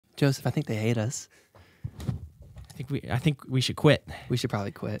Joseph, I think they hate us. I think we should quit. We should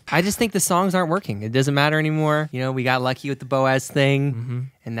probably quit. I just think the songs aren't working. It doesn't matter anymore. You know, we got lucky with the Boaz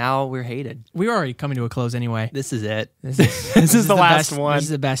thing, and now we're hated. We're already coming to a close anyway. This is it. This is the last one. This is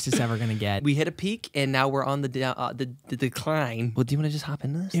the best it's ever going to get. We hit a peak, and now we're on the decline. Well, do you want to just hop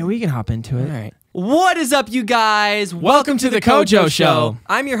into this? Yeah, we can hop into it. All right. What is up, you guys? Welcome to the Kojo Show.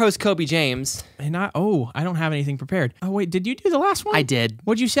 I'm your host, Kobe James. And I don't have anything prepared. Oh, wait, did you do the last one? I did.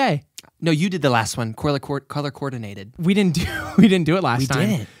 What'd you say? No, you did the last one. Color coordinated. We didn't do it last time.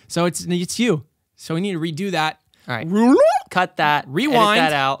 We didn't. So it's you. So we need to redo that. All right. Cut that. Rewind. Edit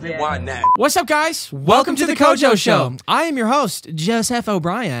that out. Rewind that. What's up, guys? Welcome to the Kojo Show. I am your host, Joseph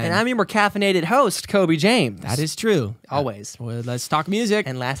O'Brien. And I'm your more caffeinated host, Kobe James. That is true. Always. Well, let's talk music.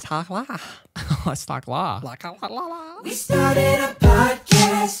 And let's talk law. Let's talk law. La. We started a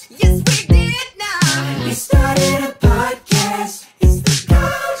podcast. Yes, we did now. We started a podcast. It's the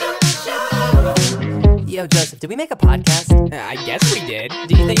Kojo Show. Yo, Joseph, did we make a podcast? I guess we did.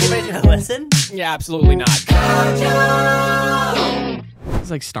 Do you think anybody's going to listen? Yeah, absolutely not. Kojo.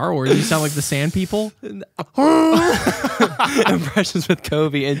 It's like Star Wars. You sound like the Sand People. Impressions with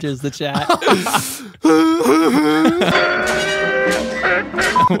Kobe enters the chat.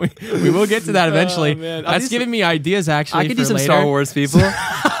 we will get to that eventually. Man. That's giving me ideas, actually. I could do for some later. Star Wars, people.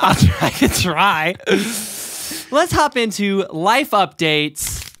 I could try. Let's hop into life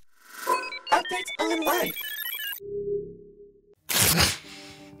updates. Updates on life.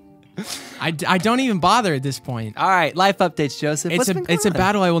 I don't even bother at this point. All right, life updates, Joseph. What's been going It's a on?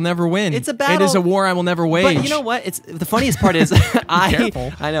 battle I will never win. It's a battle. It is a war I will never wage. But you know what? It's the funniest part is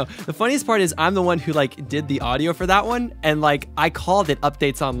Careful. I know. The funniest part is I'm the one who did the audio for that one, and I called it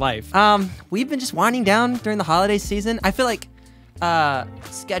updates on life. We've been just winding down during the holiday season. I feel like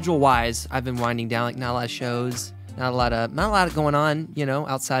schedule wise, I've been winding down. Not a lot of shows, not a lot of going on. You know,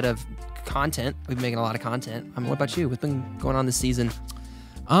 outside of content. We've been making a lot of content. What about you? What's been going on this season?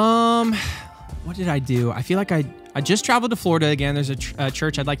 What did I do? I feel like I just traveled to Florida again. There's a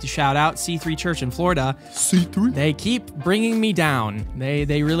church I'd like to shout out, C3 Church in Florida. C3? They keep bringing me down.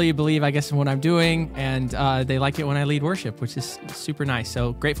 They really believe, I guess, in what I'm doing, and they like it when I lead worship, which is super nice.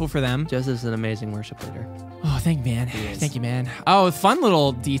 So grateful for them. Joseph's an amazing worship leader. Oh, thank you, man. He is. Thank you, man. Oh, fun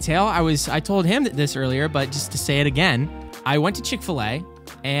little detail. I told him this earlier, but just to say it again, I went to Chick-fil-A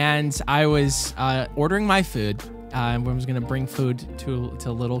and I was ordering my food. I was going to bring food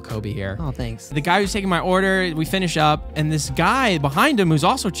to little Kobe here. Oh, thanks. The guy who's taking my order, we finish up, and this guy behind him, who's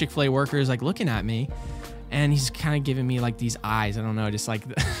also Chick-fil-A worker, is looking at me, and he's kind of giving me these eyes. I don't know, just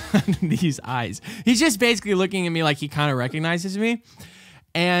these eyes. He's just basically looking at me like he kind of recognizes me.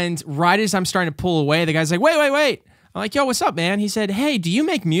 And right as I'm starting to pull away, the guy's like, wait. I'm like, yo, what's up, man? He said, hey, do you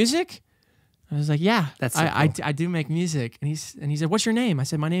make music? I was like, yeah, That's so I cool. do make music. And he said, what's your name? I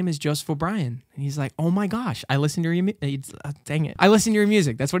said, my name is Joseph O'Brien. And he's like, oh my gosh, I listen to your dang it. I listen to your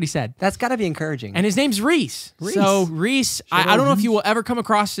music. That's what he said. That's got to be encouraging. And his name's Reese. So Reese, I don't know if you will ever come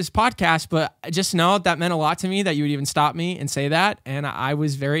across this podcast, but just know that meant a lot to me that you would even stop me and say that. And I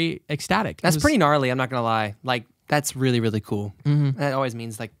was very ecstatic. That's pretty gnarly. I'm not going to lie. That's really, really cool. Mm-hmm. That always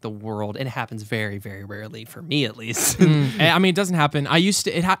means the world. And it happens very, very rarely for me, at least. I mean, it doesn't happen.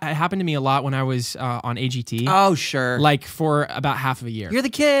 It happened to me a lot when I was on AGT. Oh, sure. For about half of a year. You're the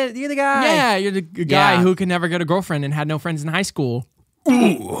kid. You're the guy. Yeah, you're the guy Yeah. who could never get a girlfriend and had no friends in high school.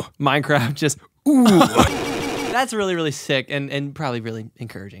 Ooh. Minecraft just, ooh. That's really, really sick and probably really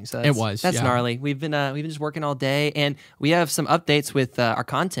encouraging. So that's yeah. gnarly. We've been just working all day, and we have some updates with our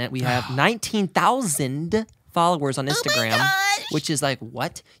content. We have 19,000 followers on Instagram, which is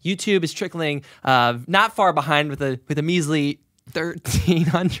what? YouTube is trickling not far behind with a measly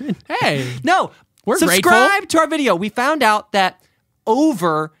 1,300. Hey, No, We're subscribe grateful. to our video. We found out that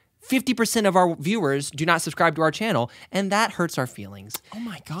over 50% of our viewers do not subscribe to our channel, and that hurts our feelings. oh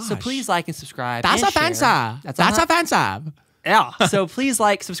my gosh. So please like and subscribe. That's and share. offensive. That's offensive. Yeah. So please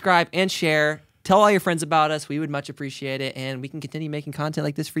like, subscribe, and share. Tell all your friends about us. We would much appreciate it, and we can continue making content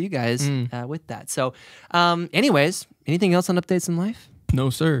like this for you guys with that. So, anyways, anything else on updates in life? No,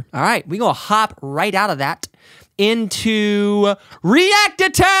 sir. All right, we gonna hop right out of that into React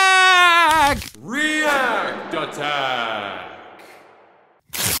Attack. React Attack.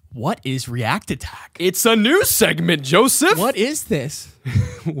 What is React Attack? It's a new segment, Joseph. What is this?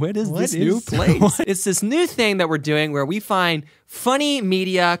 What is this is- new place? It's this new thing that we're doing where we find funny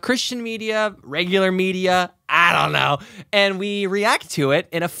media, Christian media, regular media, I don't know, and we react to it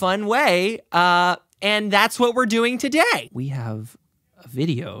in a fun way. And that's what we're doing today. We have a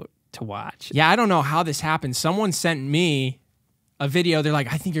video to watch. Yeah, I don't know how this happened. Someone sent me a video. They're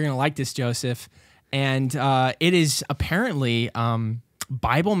like, I think you're going to like this, Joseph. And it is apparently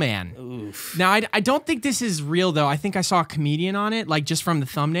Bible Man. Oof. Now, I don't think this is real, though. I think I saw a comedian on it, like just from the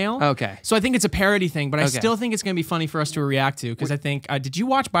thumbnail. Okay. So I think it's a parody thing, but I still think it's going to be funny for us to react to, because I think, did you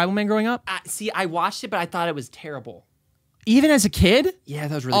watch Bible Man growing up? See, I watched it, but I thought it was terrible. Even as a kid? Yeah,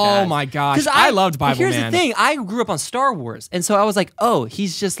 that was really bad. Oh my gosh. I loved Bible here's Man. the thing. I grew up on Star Wars, and so I was like, oh,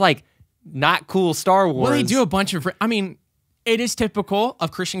 he's just like not cool Star Wars. Well, they do a bunch of... I mean, it is typical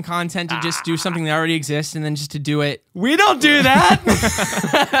of Christian content to just do something that already exists and then just to do it. We don't do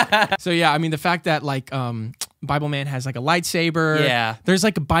that. So yeah, I mean, the fact that like Bible Man has like a lightsaber. Yeah. There's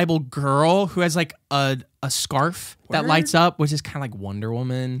like a Bible girl who has like a scarf that lights up, which is kind of like Wonder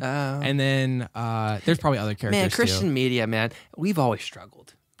Woman. Oh. And then there's probably other characters Man, Christian too. media, man, we've always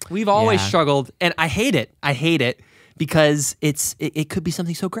struggled. We've always struggled, and I hate it. I hate it because it could be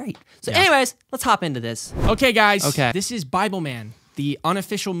something so great. So anyways, let's hop into this. Okay, guys. Okay. This is Bible Man, the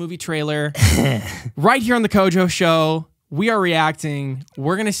unofficial movie trailer, right here on the Kojo Show. We are reacting.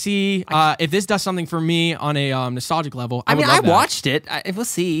 We're gonna see if this does something for me on a nostalgic level. I mean, would love I that. watched it. We'll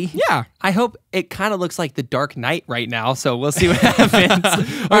see. Yeah. I hope it kind of looks like The Dark Knight right now, so we'll see what happens.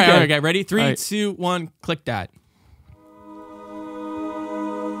 All right, okay, ready? 3, All right. 2, 1, click that.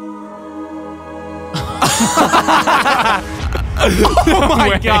 Oh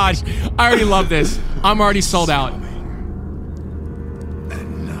my gosh. I already love this. I'm already sold out. And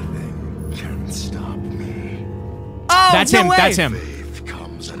nothing can stop me. Oh, That's no him. way. That's him. Faith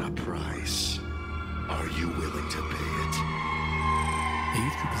comes at a price. Are you willing to pay it? The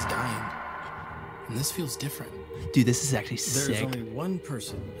youth group is dying, and this feels different. Dude, this is actually There's sick. only one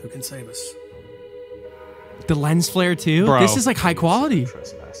person who can save us. The lens flare too? Bro. This is like high quality.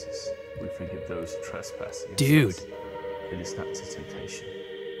 Trespasses. We forgive those who trespass against Dude. us. It is not to temptation,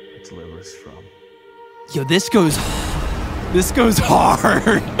 but deliver us from. Yo, this goes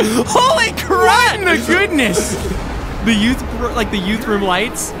hard. Holy crap! What in the goodness? The youth room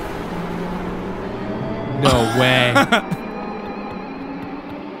lights. No way.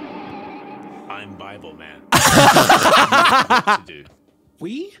 I'm Bible Man. What to do?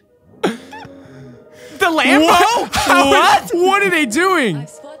 We? The Lambo? What? What are they doing? I've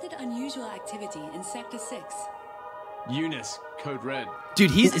spotted unusual activity in Sector 6. Eunice, Code Red.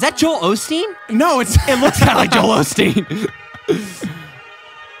 Dude, is that Joel Osteen? No, it Looks kind of like Joel Osteen.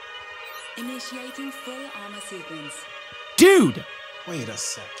 Initiating full armor sequence. Dude. Wait a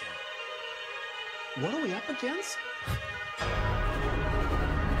second. What are we up against?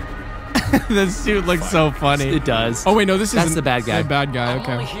 This suit looks so funny. It does. Oh wait, no, this is That's the bad guy. The bad guy. I'm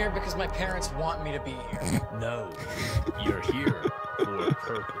Okay. only here because my parents want me to be here. No, you're here for a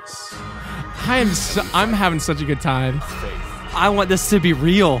purpose. I'm having such a good time. Faith, I want this to be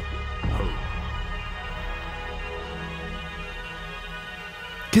real. hope.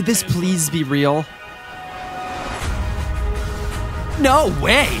 Could this please be real? No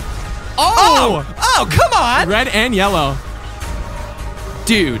way. Oh, come on. Red and yellow.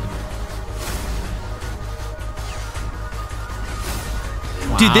 Dude.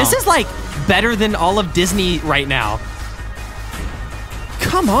 Dude, this is like better than all of Disney right now.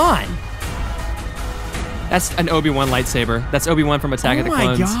 Come on. That's an Obi-Wan lightsaber. That's Obi-Wan from Attack of the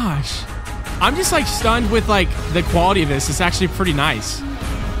Clones. Oh my gosh. I'm just like stunned with like the quality of this. It's actually pretty nice.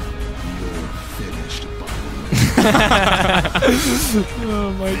 Finished, Bible.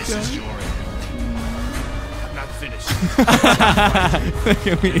 Oh my This is your end. I'm not finished. god.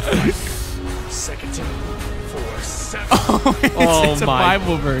 Second Timothy 4:7. Oh It's a my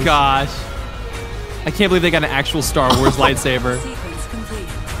Bible verse. gosh. I can't believe they got an actual Star Wars lightsaber. Sequence complete.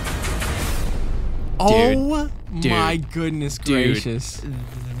 Oh Dude. my goodness Dude. gracious.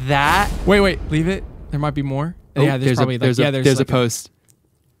 That Wait, leave it. There might be more. Yeah, there's probably there's like, a there's a like post.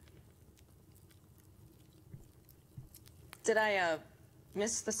 Did I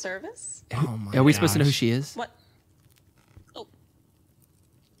miss the service? Oh my Are we supposed to know who gosh. she is? What? Oh.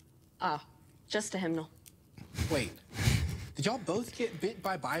 Ah, just a hymnal. Wait. Did y'all both get bit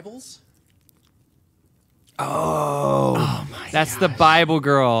by Bibles? Oh that's the Bible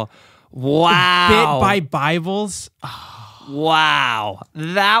girl. Wow. Bit by Bibles. Wow.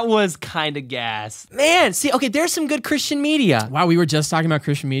 That was kind of gas. Man, see, okay, there's some good Christian media. Wow, we were just talking about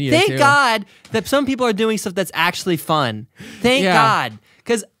Christian media. Thank too. God that some people are doing stuff that's actually fun. Thank Yeah. God.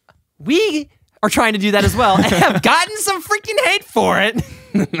 Because we are trying to do that as well and have gotten some freaking hate for it.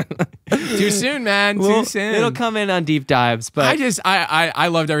 Too soon, man. Well, Too soon. It'll come in on deep dives, but I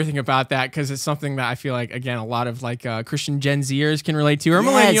loved everything about that because it's something that I feel like, again, a lot of like Christian Gen Zers can relate to, or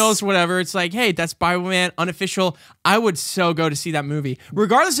Yes. millennials, whatever. It's like, hey, that's Bible Man, unofficial. I would so go to see that movie,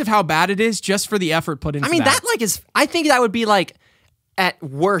 regardless of how bad it is, just for the effort put into I mean, that like is, I think that would be like at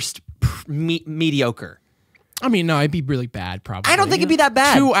worst mediocre. I mean, no, it'd be really bad, probably. I don't think it'd be that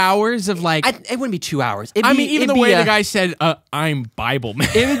bad. 2 hours of like. It wouldn't be 2 hours. I mean, even the way the guy said, "I'm Bible man."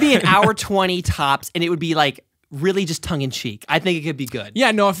 It would be an hour 20 tops, and it would be like really just tongue in cheek. I think it could be good.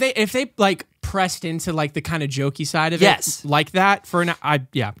 Yeah, no, if they like pressed into like the kind of jokey side of Yes. it, like that for it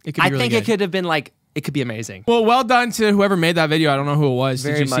could be really think good. it could have been like it could be amazing. Well done to whoever made that video. I don't know who it was.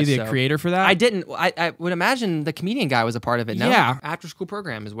 Very Did you see much the so. creator for that? I didn't. I would imagine the comedian guy was a part of it. No? Yeah. After school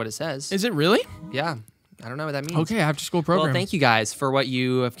program is what it says. Is it really? Yeah. I don't know what that means. Okay, after school program. Well, thank you guys for what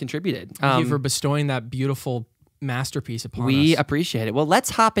you have contributed. Thank you for bestowing that beautiful masterpiece upon We us. appreciate it. Well, let's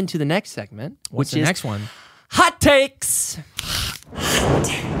hop into the next segment, What's which the is next one? Hot Takes.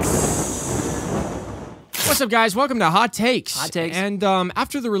 What's up, guys? Welcome to Hot Takes. Hot Takes. And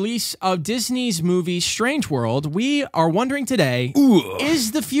after the release of Disney's movie Strange World, we are wondering today,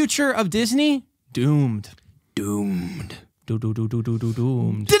 is the future of Disney doomed? Doomed. Doomed.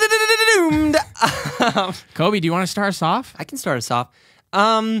 Doomed. Kobe, do you want to start us off? I can start us off.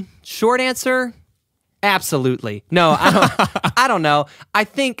 Short answer, absolutely. No, I don't know. I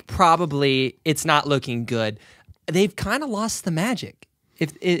think probably it's not looking good. They've kind of lost the magic.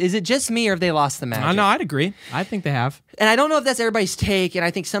 Is it just me or have they lost the magic? No, I'd agree. I think they have. And I don't know if that's everybody's take, and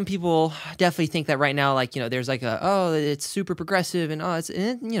I think some people definitely think that right now, like, there's like it's super progressive and it's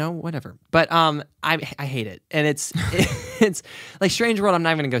whatever. But I hate it, and it's like Strange World. I'm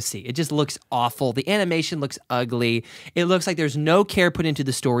not even gonna go see. It just looks awful. The animation looks ugly. It looks like there's no care put into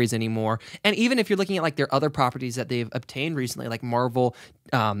the stories anymore. And even if you're looking at like their other properties that they've obtained recently, like Marvel,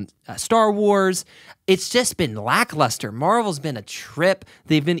 Star Wars, it's just been lackluster. Marvel's been a trip.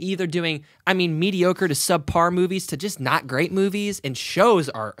 They've been either doing, mediocre to subpar movies to just not great movies, and shows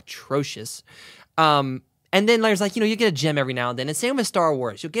are atrocious. And then there's like, you get a gem every now and then. And same with Star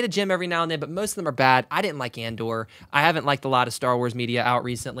Wars. You'll get a gem every now and then, but most of them are bad. I didn't like Andor. I haven't liked a lot of Star Wars media out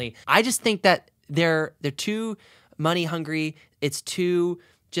recently. I just think that they're too money hungry. It's too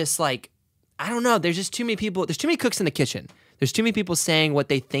just like, I don't know. There's just too many people. There's too many cooks in the kitchen. There's too many people saying what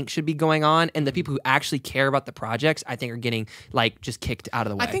they think should be going on, and the people who actually care about the projects, I think, are getting like just kicked out of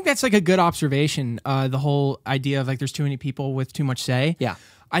the way. I think that's like a good observation. The whole idea of like there's too many people with too much say. Yeah.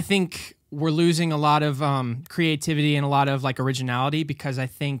 I think we're losing a lot of creativity and a lot of like originality because I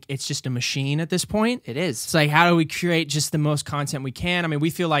think it's just a machine at this point. It is. It's like, how do we create just the most content we can? I mean, I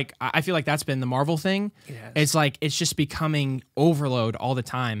feel like that's been the Marvel thing. Yes. It's like it's just becoming overload all the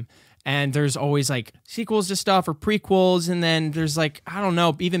time. And there's always like sequels to stuff or prequels, and then there's like, I don't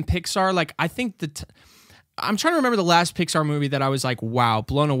know, even Pixar. Like I think I'm trying to remember the last Pixar movie that I was like, wow,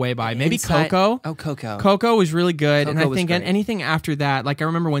 blown away by. Maybe Coco. Oh, Coco. Coco was really good. Coco and I was think great. anything after that, like I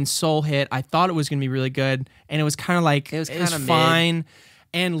remember when Soul hit, I thought it was going to be really good. And it was kind of like, it was fine.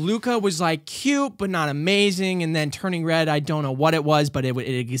 And Luca was like cute, but not amazing. And then Turning Red, I don't know what it was, but it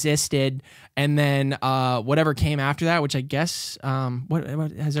existed. And then whatever came after that, which I guess, what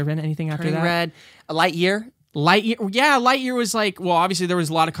has there been anything after Turning that? Red, Lightyear. Lightyear was like, well, obviously there was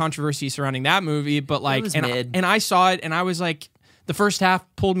a lot of controversy surrounding that movie, but like, and I saw it and I was like, the first half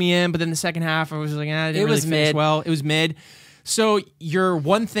pulled me in, but then the second half I was like, it didn't really finish well. It was mid. So you're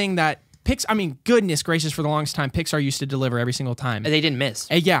one thing that goodness gracious, for the longest time, Pixar used to deliver every single time. They didn't miss.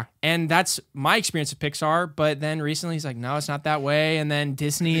 Yeah, and that's my experience of Pixar, but then recently he's like, no, it's not that way, and then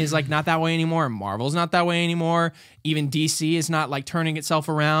Disney is like not that way anymore, and Marvel's not that way anymore, even DC is not like turning itself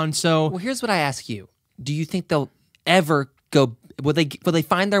around, so... Well, here's what I ask you. Do you think they'll ever go... Will they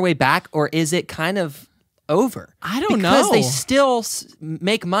find their way back, or is it kind of over? I don't know. Because they still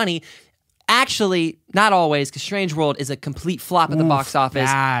make money... Actually, not always, because Strange World is a complete flop at the box office.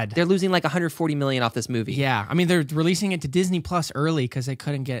 Bad. They're losing like $140 million off this movie. Yeah, I mean, they're releasing it to Disney Plus early because they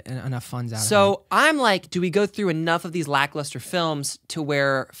couldn't get enough funds out of it. So I'm like, do we go through enough of these lackluster films to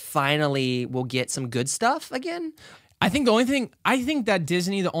where finally we'll get some good stuff again? I think that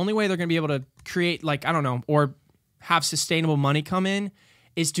Disney, the only way they're going to be able to create, like, I don't know, or have sustainable money come in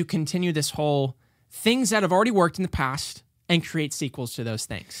is to continue this whole things that have already worked in the past and create sequels to those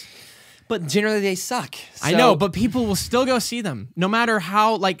things. But generally they suck. I know, but people will still go see them. No matter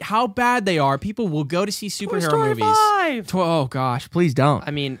how bad they are, people will go to see superhero movies. 5. Oh gosh, please don't.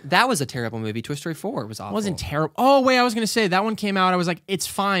 I mean, that was a terrible movie. Toy Story 4 was awful. It wasn't terrible. Oh wait, I was going to say that one came out. I was like, it's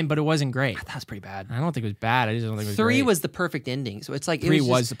fine, but it wasn't great. That was pretty bad. I don't think it was bad. I just don't think it was 3 great. was the perfect ending. So it's like 3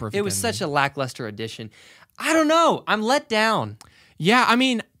 was the perfect It was ending. such a lackluster addition. I don't know. I'm let down. Yeah, I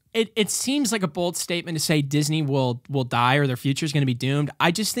mean, it seems like a bold statement to say Disney will die or their future is going to be doomed. I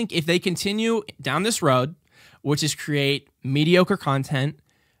just think if they continue down this road, which is create mediocre content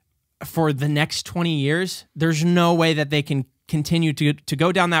for the next 20 years, there's no way that they can continue to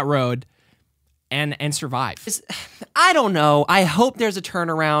go down that road and survive. I don't know. I hope there's a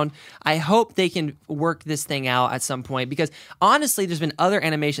turnaround. I hope they can work this thing out at some point because honestly, there's been other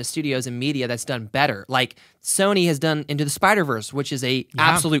animation studios and media that's done better. Like Sony has done Into the Spider-Verse, which is a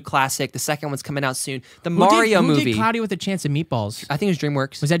absolute classic. The second one's coming out soon. The Mario who movie. did Cloudy with a Chance of Meatballs? I think it was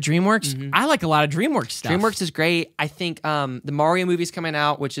DreamWorks. Was that DreamWorks? I like a lot of DreamWorks stuff. DreamWorks is great. I think the Mario movie's coming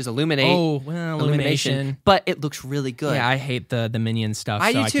out, which is Illuminate. Oh, well, Illumination. But it looks really good. Yeah, I hate the Minion stuff,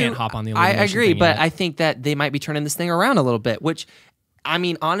 I so do I too. can't hop on the I Illumination agree, thing but yet. I think that they might be turning this thing around a little bit, which, I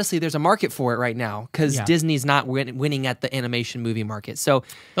mean, honestly, there's a market for it right now because Disney's not winning at the animation movie market. So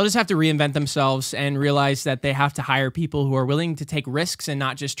they'll just have to reinvent themselves and realize that they have to hire people who are willing to take risks and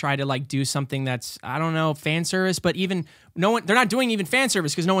not just try to like do something that's, I don't know, fan service, but even they're not doing even fan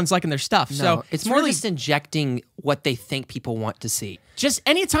service because no one's liking their stuff. no, So it's more just injecting what they think people want to see. just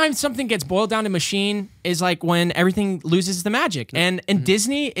anytime something gets boiled down to machine is like when everything loses the magic. And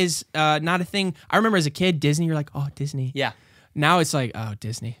Disney is not a thing. I remember as a kid, Disney, you're like, oh, Disney. Yeah. Now it's like, oh,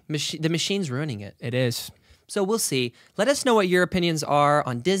 Disney. The machine's ruining it. It is. So we'll see. Let us know what your opinions are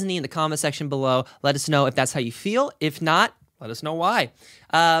on Disney in the comment section below. Let us know if that's how you feel. If not, let us know why.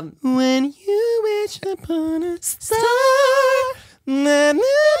 When you wish upon a star.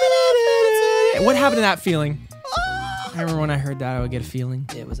 What happened to that feeling? I remember when I heard that, I would get a feeling.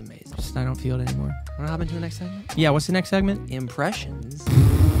 It was amazing. Just I don't feel it anymore. What happened to the next segment? Yeah, what's the next segment? Impressions.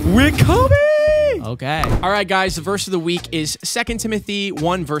 With Kobe! Okay. All right, guys, the verse of the week is 2 Timothy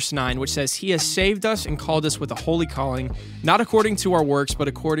 1, verse 9, which says, He has saved us and called us with a holy calling, not according to our works, but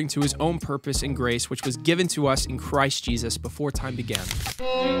according to his own purpose and grace, which was given to us in Christ Jesus before time began.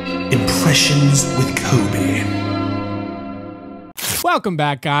 Impressions with Kobe. Welcome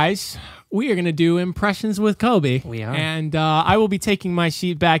back, guys. We are going to do Impressions with Kobe. We are. And I will be taking my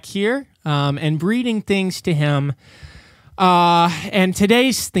seat back here and reading things to him. And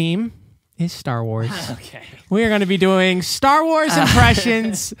today's theme is Star Wars. Okay. We are going to be doing Star Wars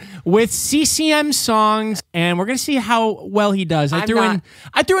impressions with CCM songs, and we're going to see how well he does. I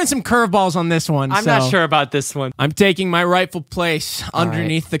threw in some curveballs on this one. I'm so not sure about this one. I'm taking my rightful place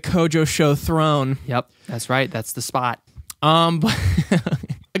underneath the Kojo Show throne. Yep, that's right. That's the spot. But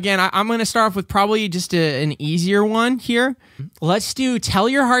again, I'm going to start off with probably just an easier one here. Let's do Tell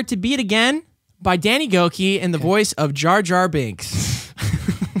Your Heart to Beat Again by Danny Goki in the voice of Jar Jar Binks.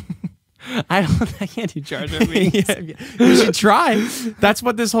 I can't do Jar Jar Binks. You should try. That's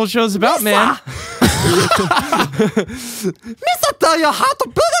what this whole show's about, man. Mr. Tell Your Heart to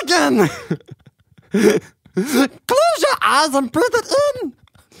Beat Again. Close your eyes and breathe it in.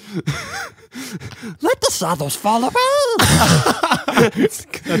 Let the shadows fall away. It's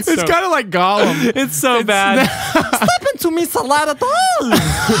kind of like Gollum. It's so bad. Step into me, Salada.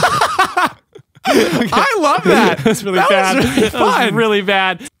 I love that. That's really That bad. was really That was fun. really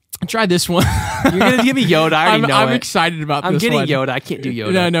bad. Try this one. You're gonna give me Yoda. I already know I'm it. excited about I'm this getting one. Yoda. I can't do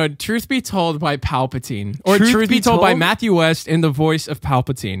Yoda. No. Truth Be Told by Palpatine. Or Truth Be Told by Matthew West in the voice of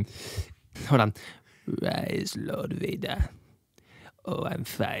Palpatine. Hold on. Rise, Lord Vader. Oh, I'm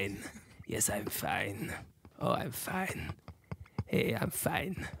fine. Yes, I'm fine. Oh, I'm fine. Hey, I'm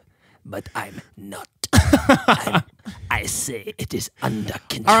fine. But I'm not. I say it is under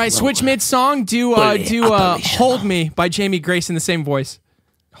control. All right, switch mid-song. Do Hold Me by Jamie Grace in the same voice.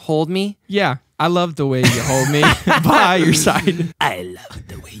 Hold me? Yeah, I love the way you hold me by your side. I love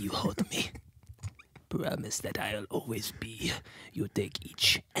the way you hold me. Promise that I'll always be. You take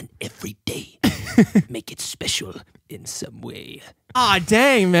each and every day. Make it special in some way. Ah,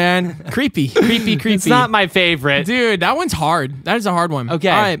 dang, man. Creepy. It's not my favorite. Dude, that one's hard. That is a hard one. Okay.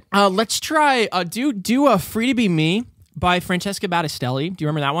 All right, let's try, do a Free to Be Me by Francesca Battistelli. Do you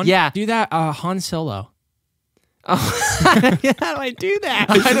remember that one? Yeah. Do that, Han Solo. Oh, how do I do that?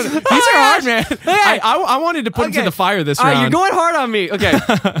 I don't know. These are hard, man. I wanted to put them to the fire this round. You're going hard on me. Okay.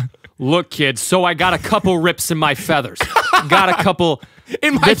 Look, kids, so I got a couple rips in my feathers. Got a couple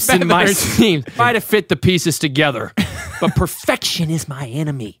rips in my seams. Try to fit the pieces together. But perfection is my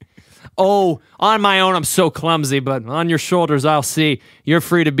enemy. Oh, on my own, I'm so clumsy, but on your shoulders, I'll see. You're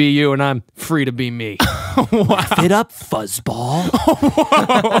free to be you, and I'm free to be me. Wow. Fit up, fuzzball.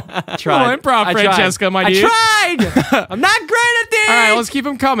 Tried. Improv, Francesca, my dude. I tried. I'm not great at this. All right, let's keep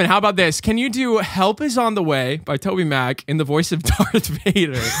them coming. How about this? Can you do Help Is on the Way by Toby Mac in the voice of Darth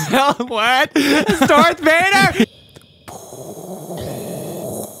Vader? What? It's Darth Vader?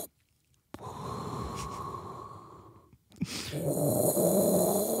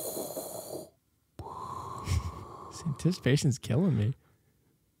 This anticipation's killing me.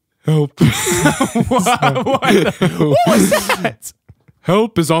 Help. What was that?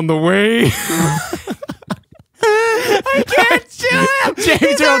 Help is on the way. I can't do him! James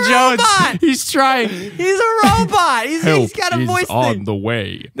He's Earl a Jones. robot! He's trying. He's a robot. He's got a voice thing. the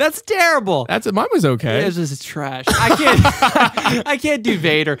way. That's terrible. Mine was okay. It's just trash. I can't do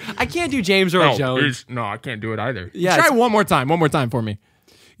Vader. I can't do James Earl Jones. No, I can't do it either. Yeah, Try it's- one more time for me.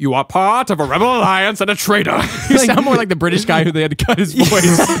 You are part of a rebel alliance and a traitor. You sound more like the British guy who they had to cut his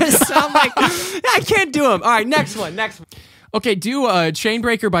voice. Sound like I can't do him. All right, next one. Okay, do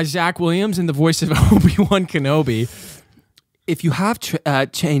Chainbreaker by Zach Williams in the voice of Obi-Wan Kenobi. If you have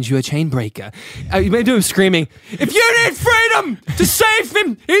change, you're a chain breaker. You may do him screaming. If you need freedom to save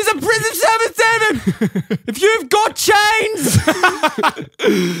him, he's a prison 7-7. If you've got chains,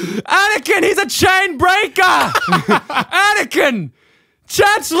 Anakin, he's a chain breaker. Anakin,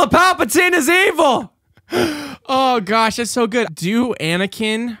 Chancellor Palpatine is evil. Oh gosh, that's so good. Do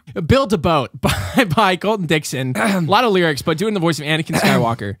Anakin Build a Boat by Colton Dixon. A lot of lyrics, but doing the voice of Anakin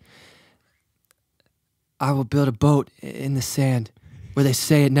Skywalker. I will build a boat in the sand where they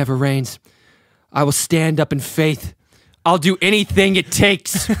say it never rains. I will stand up in faith. I'll do anything it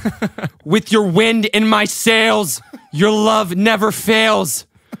takes. With your wind in my sails, your love never fails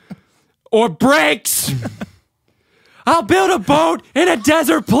or breaks. I'll build a boat in a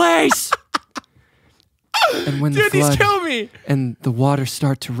desert place. And when Dude, the he's flood killing me. and the waters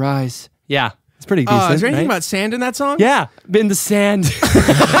start to rise. Yeah, it's pretty decent. Is there anything right? about sand in that song? Yeah, in the sand.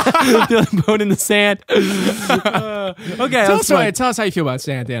 Build a boat in the sand. Okay, Tell us how you feel about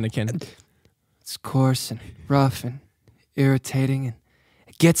sand, Anakin. It's coarse and rough and irritating, and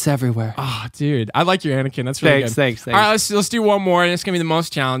it gets everywhere. Oh, dude, I like your Anakin. That's really good. Thanks. All right, let's do one more, and it's gonna be the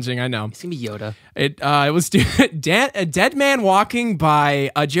most challenging. I know. It's gonna be Yoda. Let's do a Dead Man Walking by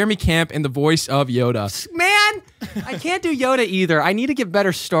Jeremy Camp in the voice of Yoda. Man, I can't do Yoda either. I need to get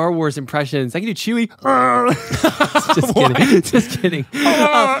better Star Wars impressions. I can do Chewie. Just kidding.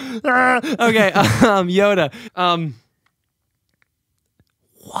 Okay, Yoda.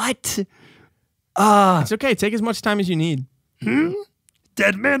 What? It's okay. Take as much time as you need.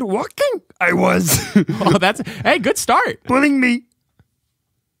 Dead man walking? I was. Oh, hey, good start. Pulling me.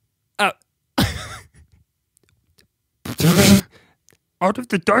 Out of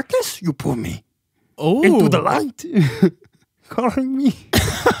the darkness, you pull me. Oh, Into the light. Calling me.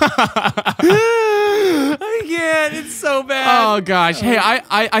 I can't. It's so bad. Oh gosh. Hey,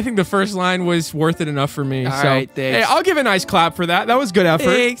 I think the first line was worth it enough for me. All so right, thanks. hey, I'll give a nice clap for that. That was good effort.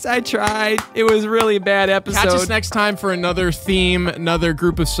 Thanks. I tried. It was really a bad episode. Catch us next time for another theme, another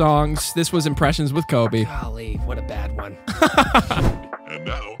group of songs. This was Impressions with Kobe. Golly, what a bad one. And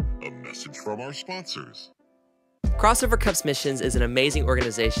now, a message from our sponsors. Crossover Cups Missions is an amazing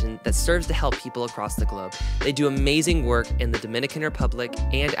organization that serves to help people across the globe. They do amazing work in the Dominican Republic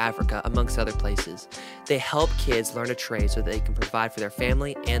and Africa, amongst other places. They help kids learn a trade so that they can provide for their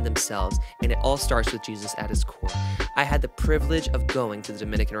family and themselves, and it all starts with Jesus at its core. I had the privilege of going to the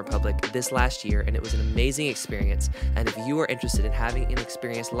Dominican Republic this last year, and it was an amazing experience. And if you are interested in having an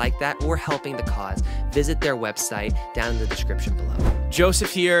experience like that or helping the cause, visit their website down in the description below.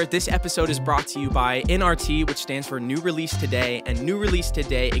 Joseph here. This episode is brought to you by NRT, which stands for New Release Today, and New Release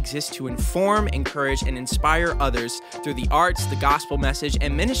Today exists to inform, encourage, and inspire others through the arts, the gospel message,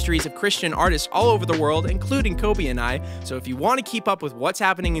 and ministries of Christian artists all over the world, including Kobe and I. So if you want to keep up with what's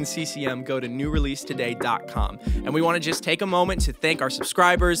happening in CCM, go to newreleasetoday.com. And we want to just take a moment to thank our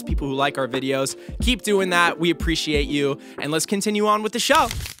subscribers, people who like our videos. Keep doing that. We appreciate you. And let's continue on with the show.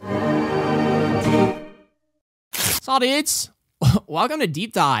 So, dudes, welcome to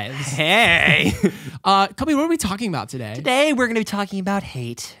Deep Dives. Hey! Kobe, what are we talking about today? Today we're going to be talking about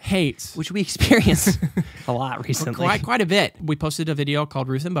hate. Hate. Which we experienced a lot recently. Quite a bit. We posted a video called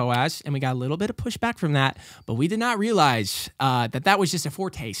Ruth and Boaz, and we got a little bit of pushback from that, but we did not realize that was just a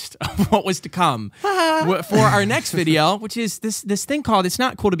foretaste of what was to come for our next video, which is this thing called It's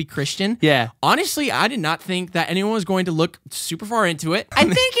Not Cool to Be Christian. Yeah. Honestly, I did not think that anyone was going to look super far into it. I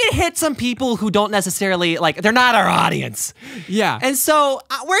think it hit some people who don't necessarily, they're not our audience. Yeah. And so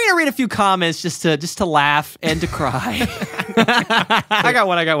we're going to read a few comments just to laugh and to cry. I got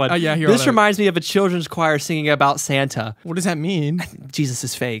one. Oh, yeah, here, This reminds me of a children's choir singing about Santa. What does that mean? Jesus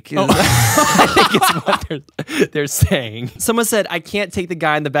is fake. I think it's what they're saying. Someone said, I can't take the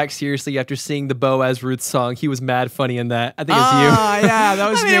guy in the back seriously after seeing the Boaz Ruth song. He was mad funny in that. I think it's you. Ah, yeah, that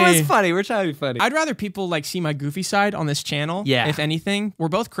was I mean, me. it was funny. We're trying to be funny. I'd rather people see my goofy side on this channel. Yeah. If anything, we're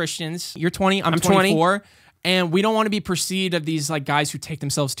both Christians. You're 20, I'm 20. 24. And we don't want to be perceived of these like guys who take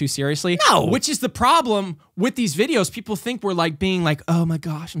themselves too seriously. No. Which is the problem with these videos. People think we're like being like, oh my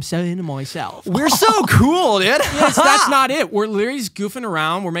gosh, I'm so into myself. We're so cool, dude. Yes, that's not it. We're literally just goofing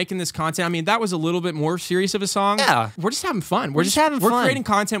around. We're making this content. I mean, that was a little bit more serious of a song. Yeah. We're just having fun. We're just having We're fun. creating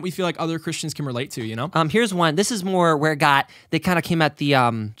content we feel like other Christians can relate to, you know? Here's one. This is more where they kind of came at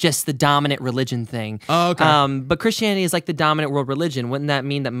the just the dominant religion thing. Oh, okay. But Christianity is like the dominant world religion. Wouldn't that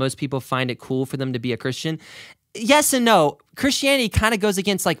mean that most people find it cool for them to be a Christian? Yes and no. Christianity kind of goes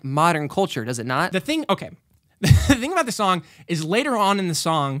against like modern culture, does it not? The thing about the song is later on in the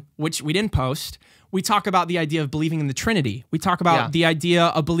song, which we didn't post, we talk about the idea of believing in the Trinity. We talk about the idea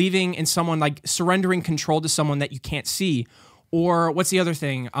of believing in someone, like surrendering control to someone that you can't see. Or what's the other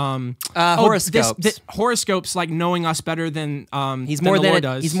thing? Horoscopes. Horoscopes, like knowing us better than He's more the than Lord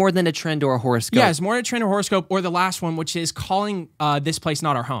does. He's more than a trend or a horoscope. Yeah, it's more a trend or horoscope. Or the last one, which is calling this place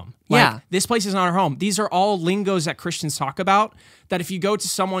not our home. Like, this place is not our home. These are all lingos that Christians talk about, that if you go to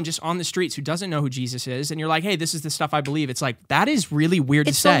someone just on the streets who doesn't know who Jesus is, and you're like, hey, this is the stuff I believe, it's like, that is really weird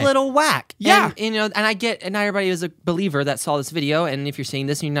to say. It's a little whack. Yeah. And I get, and not everybody is a believer that saw this video, and if you're seeing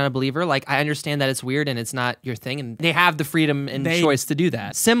this and you're not a believer, like, I understand that it's weird and it's not your thing, and they have the freedom and choice to do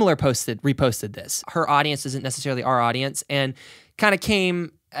that. Similar reposted this. Her audience isn't necessarily our audience, and kind of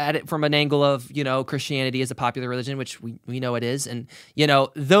came at it from an angle of, Christianity is a popular religion, which we know it is. And,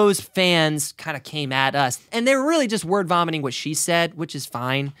 those fans kind of came at us and they were really just word vomiting what she said, which is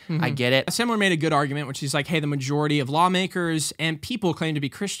fine. I get it. Similar made a good argument, which is like, hey, the majority of lawmakers and people claim to be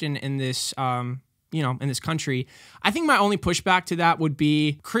Christian in this, in this country. I think my only pushback to that would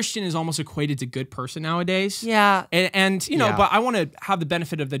be Christian is almost equated to good person nowadays. Yeah. And but I want to have the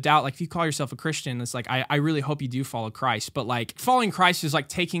benefit of the doubt. Like if you call yourself a Christian, it's like, I really hope you do follow Christ. But like following Christ is like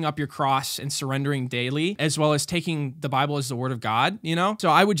taking up your cross and surrendering daily, as well as taking the Bible as the word of God, So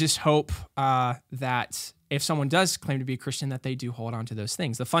I would just hope that if someone does claim to be a Christian, that they do hold on to those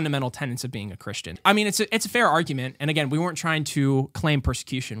things, the fundamental tenets of being a Christian. I mean, it's a fair argument. And again, we weren't trying to claim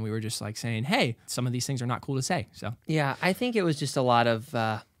persecution. We were just like saying, hey, some of these things are not cool to say. So yeah, I think it was just a lot of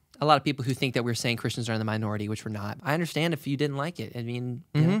people who think that we're saying Christians are in the minority, which we're not. I understand if you didn't like it. I mean,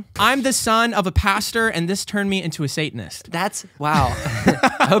 I'm the son of a pastor, and this turned me into a Satanist. That's wow.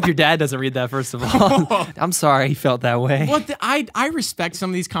 I hope your dad doesn't read that, first of all. I'm sorry he felt that way. Well, I respect some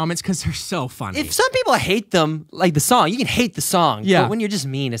of these comments because they're so funny. If some people hate them, like the song, you can hate the song. Yeah. But when you're just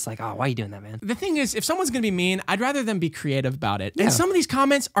mean, it's like, oh, why are you doing that, man? The thing is, if someone's going to be mean, I'd rather them be creative about it. Yeah. And some of these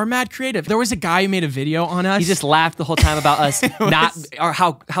comments are mad creative. There was a guy who made a video on us. He just laughed the whole time about us or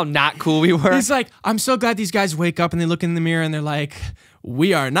how not cool we were. He's like, I'm so glad these guys wake up and they look in the mirror and they're like,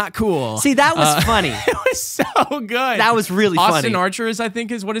 we are not cool. See, that was funny. It was so good. That was really funny. Austin Archer, I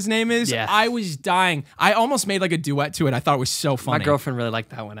think is what his name is. Yeah. I was dying. I almost made like a duet to it. I thought it was so funny. My girlfriend really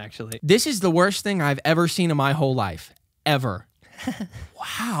liked that one, actually. This is the worst thing I've ever seen in my whole life. Ever.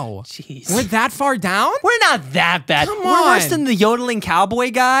 Wow. Jeez. We're that far down? We're not that bad. Come We're worse than the yodeling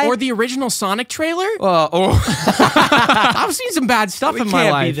cowboy guy. Or the original Sonic trailer? I've seen some bad stuff in my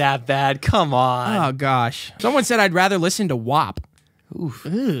life. We can't be that bad. Come on. Oh, gosh. Someone said I'd rather listen to WAP. Oof.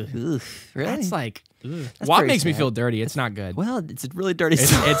 Really? That's like... That's WAP pretty makes me sad. feel dirty. It's not good. Well, it's a really dirty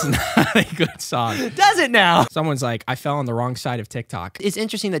song. It's not a good song. Does it now? Someone's like, I fell on the wrong side of TikTok. It's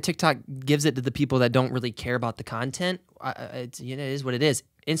interesting that TikTok gives it to the people that don't really care about the content. It is what it is.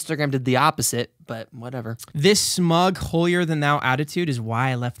 Instagram did the opposite, but whatever. This smug, holier-than-thou attitude is why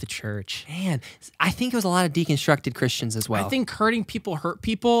I left the church. Man, I think it was a lot of deconstructed Christians as well. I think hurting people hurt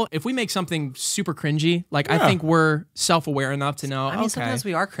people. If we make something super cringy, I think we're self-aware enough to know, I mean, sometimes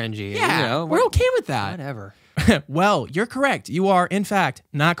we are cringy. Yeah, we're okay with that. Whatever. Well, you're correct. You are, in fact,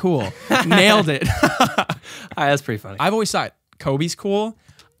 not cool. Nailed it. All right, that's pretty funny. I've always thought Kobe's cool.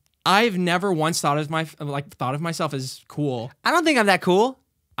 I've never once thought of myself as cool. I don't think I'm that cool.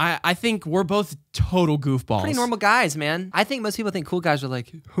 I think we're both total goofballs. Pretty normal guys, man. I think most people think cool guys are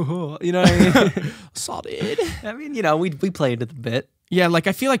like, you know what I mean? Solid. I mean, we played it a bit. Yeah,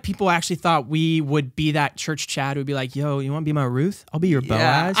 I feel like people actually thought we would be that church Chad who'd be like, yo, you want to be my Ruth? I'll be your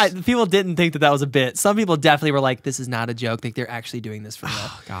Boaz. People didn't think that was a bit. Some people definitely were like, this is not a joke. Like, they're actually doing this for real.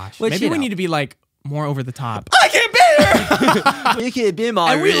 Oh, gosh. Which, maybe we need to be more over the top. I can't be here! You can't be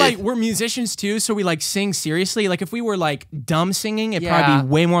my And Ruth. we're musicians too, so we sing seriously. If we were dumb singing, it'd probably be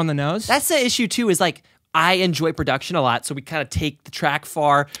way more on the nose. That's the issue too, is I enjoy production a lot, so we kind of take the track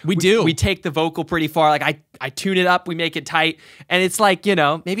far. We do. We take the vocal pretty far. I tune it up, we make it tight, and it's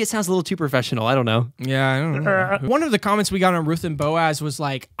maybe it sounds a little too professional. I don't know. Yeah, I don't know. One of the comments we got on Ruth and Boaz was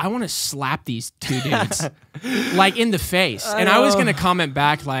I want to slap these two dudes, in the face. And I was going to comment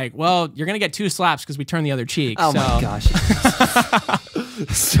back well, you're going to get 2 slaps because we turn the other cheek. Oh my gosh.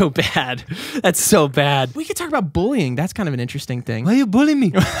 So bad. That's so bad. We could talk about bullying. That's kind of an interesting thing. Why are you bullying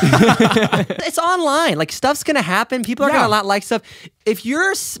me? It's online. Like, stuff's going to happen. People are going to not like stuff. If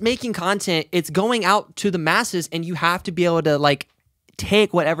you're making content, it's going out to the masses, and you have to be able to, like,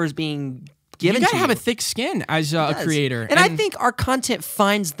 take whatever's being given you to gotta you. have a thick skin as a creator. And I think our content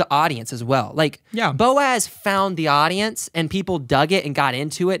finds the audience as well. Like, Boaz found the audience, and people dug it and got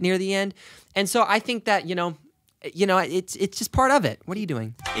into it near the end. And so I think that, you know, it's just part of it. What are you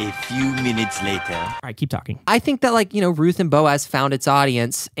doing? A few minutes later. All right, keep talking. I think that, like, you know, Ruth and Boaz found its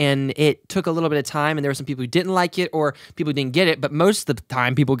audience, and it took a little bit of time, and there were some people who didn't like it or people who didn't get it, but most of the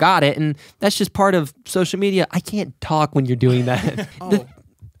time people got it, and that's just part of social media. I can't talk when you're doing that.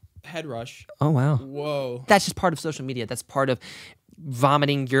 Head rush. Oh, wow. Whoa. That's just part of social media. That's part of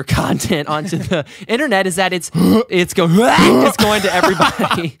vomiting your content onto the internet, is that it's going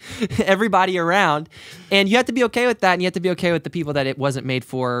to everybody around, and you have to be okay with that, and you have to be okay with the people that it wasn't made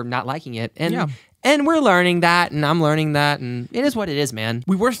for not liking it. And we're learning that, and I'm learning that, and it is what it is, man.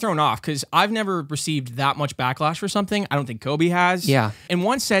 We were thrown off because I've never received that much backlash for something. I don't think Kobe has. Yeah. In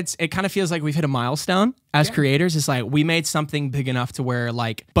one sense, it kind of feels like we've hit a milestone as creators. It's like we made something big enough to where,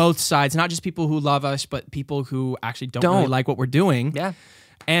 like, both sides, not just people who love us, but people who actually don't really like what we're doing. Yeah.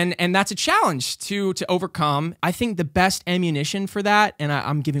 And that's a challenge to overcome. I think the best ammunition for that, and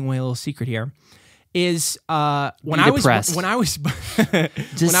I'm giving away a little secret here, is when I was sit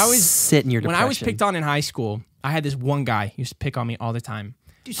in your depression. When I was picked on in high school, I had this one guy who used to pick on me all the time.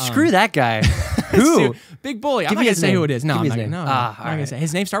 Dude, screw that guy. Who? Big bully. I'm Give not me gonna his say name. who it is. No, Give I'm me not his gonna. name. No, Ah, I'm not all gonna right. say.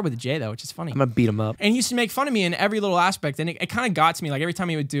 His name started with a J though, which is funny. I'm gonna beat him up. And he used to make fun of me in every little aspect, and it kind of got to me. Like every time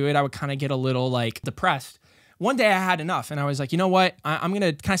he would do it, I would kind of get a little like depressed. One day I had enough, and I was like, you know what? I'm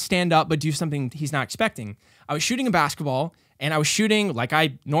gonna kind of stand up, but do something he's not expecting. I was shooting a basketball, and I was shooting like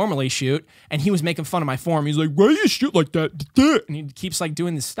I normally shoot, and he was making fun of my form. He's like, why do you shoot like that? And he keeps like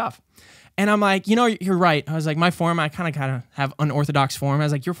doing this stuff. And I'm like, you know, you're right. I was like, my form, I kind of have unorthodox form. I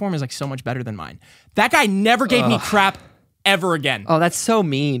was like, your form is like so much better than mine. That guy never gave me crap ever again. Oh, that's so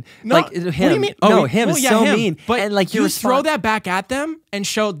mean. No, like him. What do you mean? No, him is so him. mean. But and like you throw that back at them and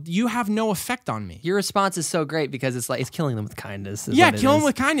show you have no effect on me. Your response is so great because it's like it's killing them with kindness. Yeah, kill them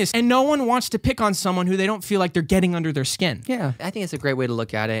with kindness. And no one wants to pick on someone who they don't feel like they're getting under their skin. Yeah, I think it's a great way to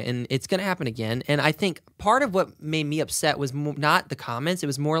look at it, and it's going to happen again. And I think part of what made me upset was not the comments. It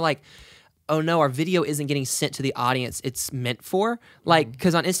was more like, oh no, our video isn't getting sent to the audience it's meant for. Like,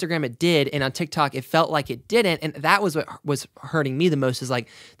 because on Instagram it did, and on TikTok it felt like it didn't. And that was what was hurting me the most, is like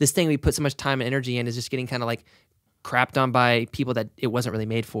this thing we put so much time and energy in is just getting kind of like crapped on by people that it wasn't really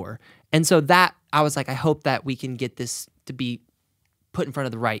made for. And so that, I was like, I hope that we can get this to be put in front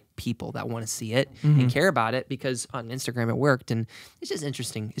of the right people that want to see it and care about it, because on Instagram it worked, and it's just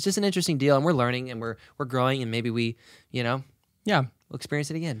interesting. It's just an interesting deal, and we're learning, and we're growing, and maybe we, you know, we'll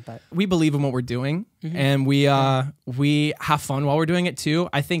experience it again. But we believe in what we're doing, and we have fun while we're doing it too.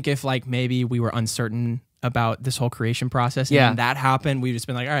 I think if like maybe we were uncertain about this whole creation process, and then that happened, we've just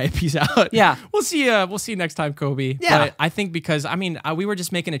been like, all right, peace out. Yeah, we'll see you next time, Kobe. Yeah, but I think because we were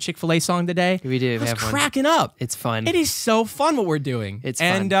just making a Chick-fil-A song today. We do. I was cracking up. It's fun. It is so fun what we're doing. It's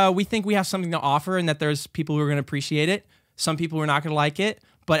fun. And we think we have something to offer, and that there's people who are going to appreciate it. Some people who are not going to like it.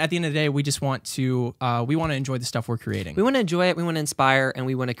 But at the end of the day, we just want to enjoy the stuff we're creating. We want to enjoy it. We want to inspire, and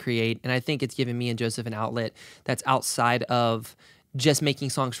we want to create. And I think it's given me and Joseph an outlet that's outside of just making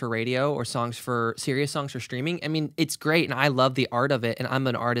songs for radio or serious songs for streaming. I mean, it's great, and I love the art of it, and I'm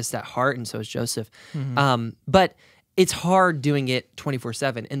an artist at heart, and so is Joseph. But it's hard doing it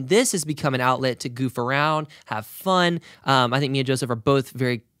 24/7, and this has become an outlet to goof around, have fun. I think me and Joseph are both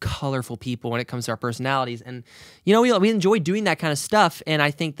very colorful people when it comes to our personalities, and you know, we enjoy doing that kind of stuff, and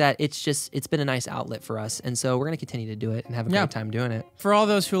I think that it's been a nice outlet for us, and so we're going to continue to do it and have a great time doing it. For all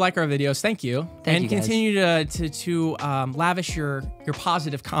those who like our videos, thank you. Thank you guys. Continue to lavish your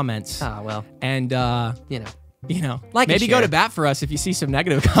positive comments. Well. And you know, like, maybe go to bat for us if you see some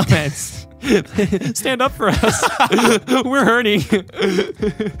negative comments. Stand up for us. We're hurting.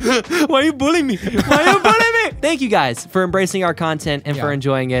 Why are you bullying me? Thank you guys for embracing our content and for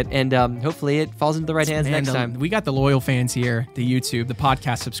enjoying it. And hopefully it falls into the right hands next time. We got the loyal fans here, the YouTube, the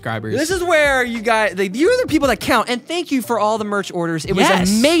podcast subscribers. This is where you guys, you're the people that count. And thank you for all the merch orders. It was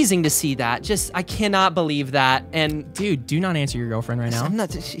amazing to see that. I cannot believe that. And dude, do not answer your girlfriend right now. I'm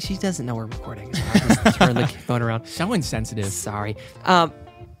not. She doesn't know we're recording. So I'll just turn the phone around. So insensitive. Sorry.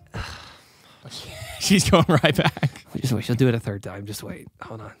 She's going right back. Just wait. She'll do it a third time. Just wait.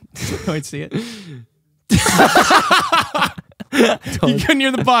 Hold on. Wait, see it. You couldn't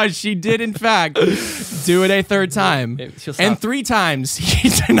hear the buzz. She did, in fact, do it a third time. She'll stop. And 3 times he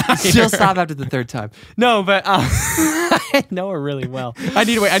denied She'll her. stop after the 3rd time. No, but I know her really well. I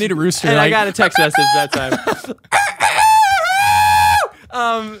need a rooster. And I like, got a text message that time.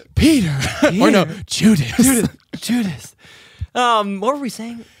 Peter. Or no, Judas. Judas. What were we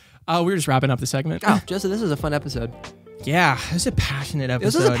saying? We were just wrapping up the segment. Oh, Joseph, this was a fun episode. Yeah, it was a passionate episode.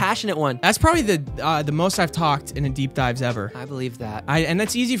 This was a passionate one. That's probably the most I've talked in a deep dives ever. I believe that. And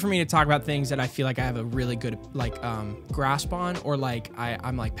that's easy for me to talk about things that I feel like I have a really good grasp on, or like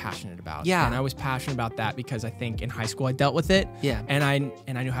I'm like passionate about. Yeah. And I was passionate about that because I think in high school I dealt with it. Yeah. And I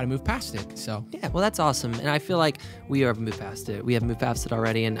knew how to move past it. So yeah, well, that's awesome, and I feel like we have moved past it. We have moved past it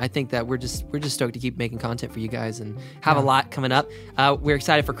already, and I think that we're just stoked to keep making content for you guys and have a lot coming up. We're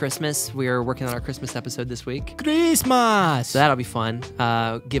excited for Christmas. We're working on our Christmas episode this week. Christmas. So that'll be fun.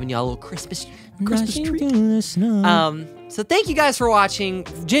 Giving y'all a little Christmas treat. So So thank you guys for watching.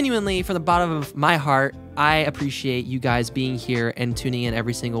 Genuinely, from the bottom of my heart, I appreciate you guys being here and tuning in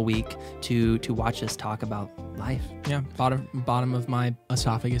every single week to watch us talk about life. yeah, bottom of my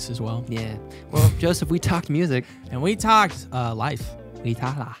esophagus as well. Yeah. Well, Joseph, we talked music. And we talked life. We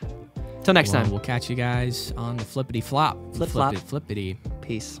talked. Till next time. We'll catch you guys on the flippity flop. Flip flop. Flippity.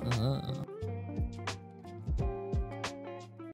 Peace.